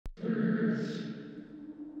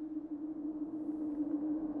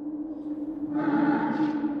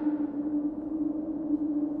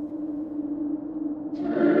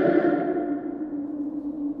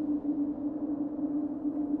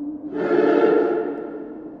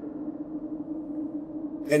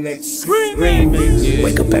NXRemix.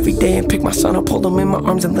 Wake up every day and pick my son up, hold him in my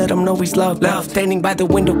arms and let him know he's loved. Standing by the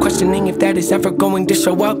window questioning if that is ever going to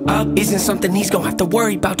show up. Isn't something he's gonna have to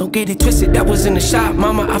worry about, don't get it twisted, that was in the shop.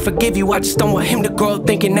 Mama, I forgive you, I just don't want him to grow up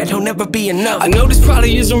thinking that he'll never be enough. I know this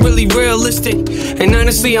probably isn't really realistic, and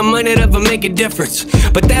honestly I might not ever make a difference,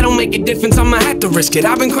 but that don't make a difference, I'ma have to risk it.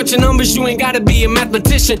 I've been crunching numbers, you ain't gotta be a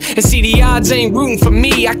mathematician, and see the odds ain't rooting for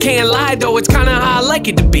me. I can't lie though, it's kinda how I like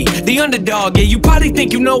it to be, the underdog. Yeah, you probably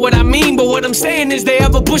think you know what I mean, but what I'm saying is they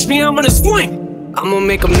ever push me, I'm gonna swing. I'ma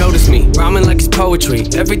make them notice me, rhyming like it's poetry.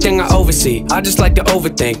 Everything I oversee, I just like to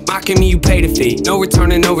overthink. Mocking me, you pay the fee, no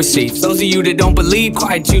return and no receipts. Those of you that don't believe,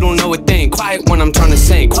 quiet, you don't know a thing. Quiet when I'm trying to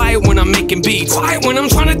sing, quiet when I'm making beats, quiet when I'm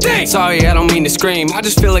trying to think. Sorry, I don't mean to scream, I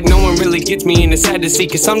just feel like no one really gets me, and it's sad to see,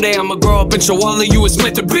 cause someday I'ma grow up and show all of you it's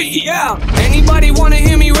meant to be. Yeah, anybody wanna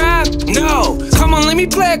hear me rap? No. Come on, let me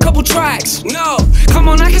play a couple tracks. No. Come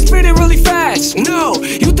on, I can spit it really fast. No.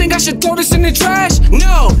 You think I should throw this in the trash?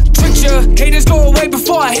 No. Trick ya, haters go away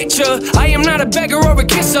before I hit ya. I am not a beggar or a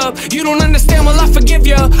kiss up. You don't understand, well I forgive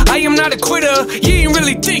ya. I am not a quitter, you ain't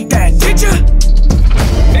really think that, did ya?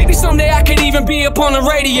 Maybe someday I could even be up on the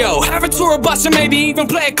radio, have a tour bus and maybe even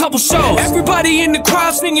play a couple shows. Everybody in the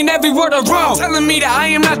crowd singing every word I wrote, telling me that I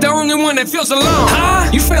am not the only one that feels alone. Huh?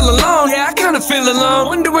 You feel alone? Yeah, I kinda feel alone.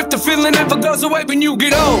 Wonder if the feeling ever goes away when you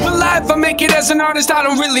get old. Will I ever make it as an artist? I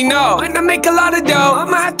don't really know. Might not make a lot of dough,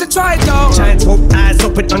 I'ma have to try it though. Giant smoke, eyes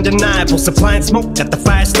open, undeniable, supplying smoke at the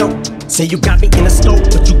fire stove. Say you got me in a scope,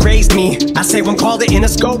 but you grazed me. I say one call it in a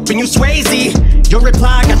scope and you Swayze. Your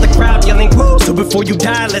reply got the crowd yelling woo. So before you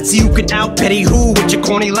die, let's see who can out Petty who with your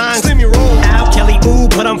corny lines. Slim your roll out Kelly ooh,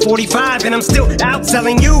 but I'm 45 and I'm still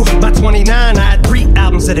outselling you. By 29 I had 3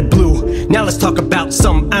 albums that it blew. Now let's talk about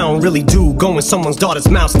something I don't really do. Go in someone's daughter's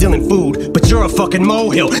mouth stealing food, but you're a fucking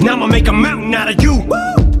molehill. Now I'ma make a mountain out of you. Woo!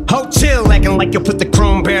 Ho chill, acting like you put the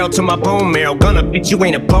chrome barrel to my bone marrow. Gonna bitch, you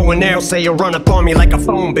ain't a bow and arrow. Say you run up on me like a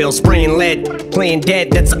phone bill. Spraying lead, playing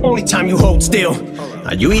dead, that's the only time you hold still.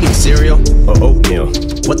 Are you eating cereal or oatmeal?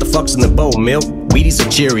 What the fuck's in the bowl, milk? Wheaties or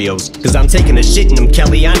Cheerios? Cause I'm taking a shit in them,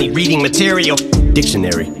 Kelly, I need reading material.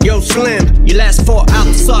 Dictionary. Yo Slim, your last 4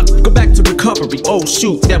 albums suck, go back to recovery. Oh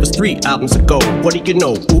shoot, that was 3 albums ago. What do you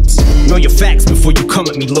know? Oops. Know your facts before you come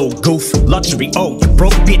at me, little goof. Luxury, oh, you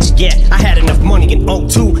broke bitch, yeah. I had enough money in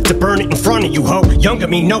 02 to burn it in front of you, ho. Younger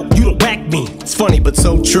me, no, you don't back me. It's funny but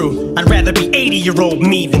so true. I'd rather be 80-year-old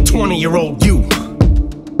me than 20-year-old you.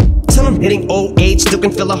 Till I'm hitting old age, still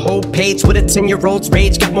can fill a whole page with a 10-year-old's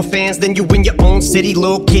rage. Got more fans than you in your own city,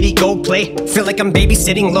 little kitty, go play. Feel like I'm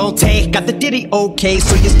babysitting Lil Tay. Got the ditty okay,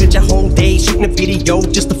 so you spent your whole day shooting a video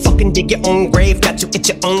just to fucking dig your own grave. Got you at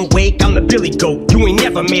your own wake, I'm the Billy Goat. You ain't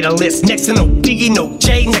never made a list, next to no Biggie, no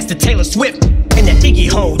Jay, next to Taylor Swift. And that Iggy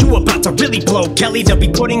ho, you about to really blow, Kelly. They'll be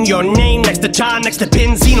putting your name next to John, next to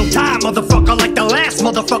Benzino time, motherfucker, like the last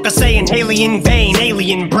motherfucker saying Haley in vain,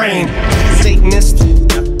 alien brain. Satanist.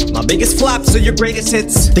 My biggest flops are your greatest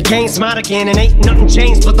hits. The game's mine again and ain't nothing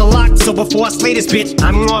changed but the lock. So before I slay this bitch,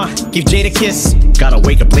 I'm gonna give Jade a kiss. Gotta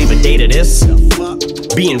wake up, leave a day to this.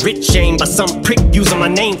 Being rich shamed by some prick using my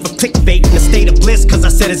name for clickbait in a state of bliss. Cause I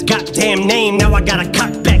said his goddamn name, now I got a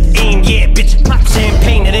cock back aim. Yeah, bitch, pop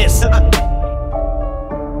champagne to this.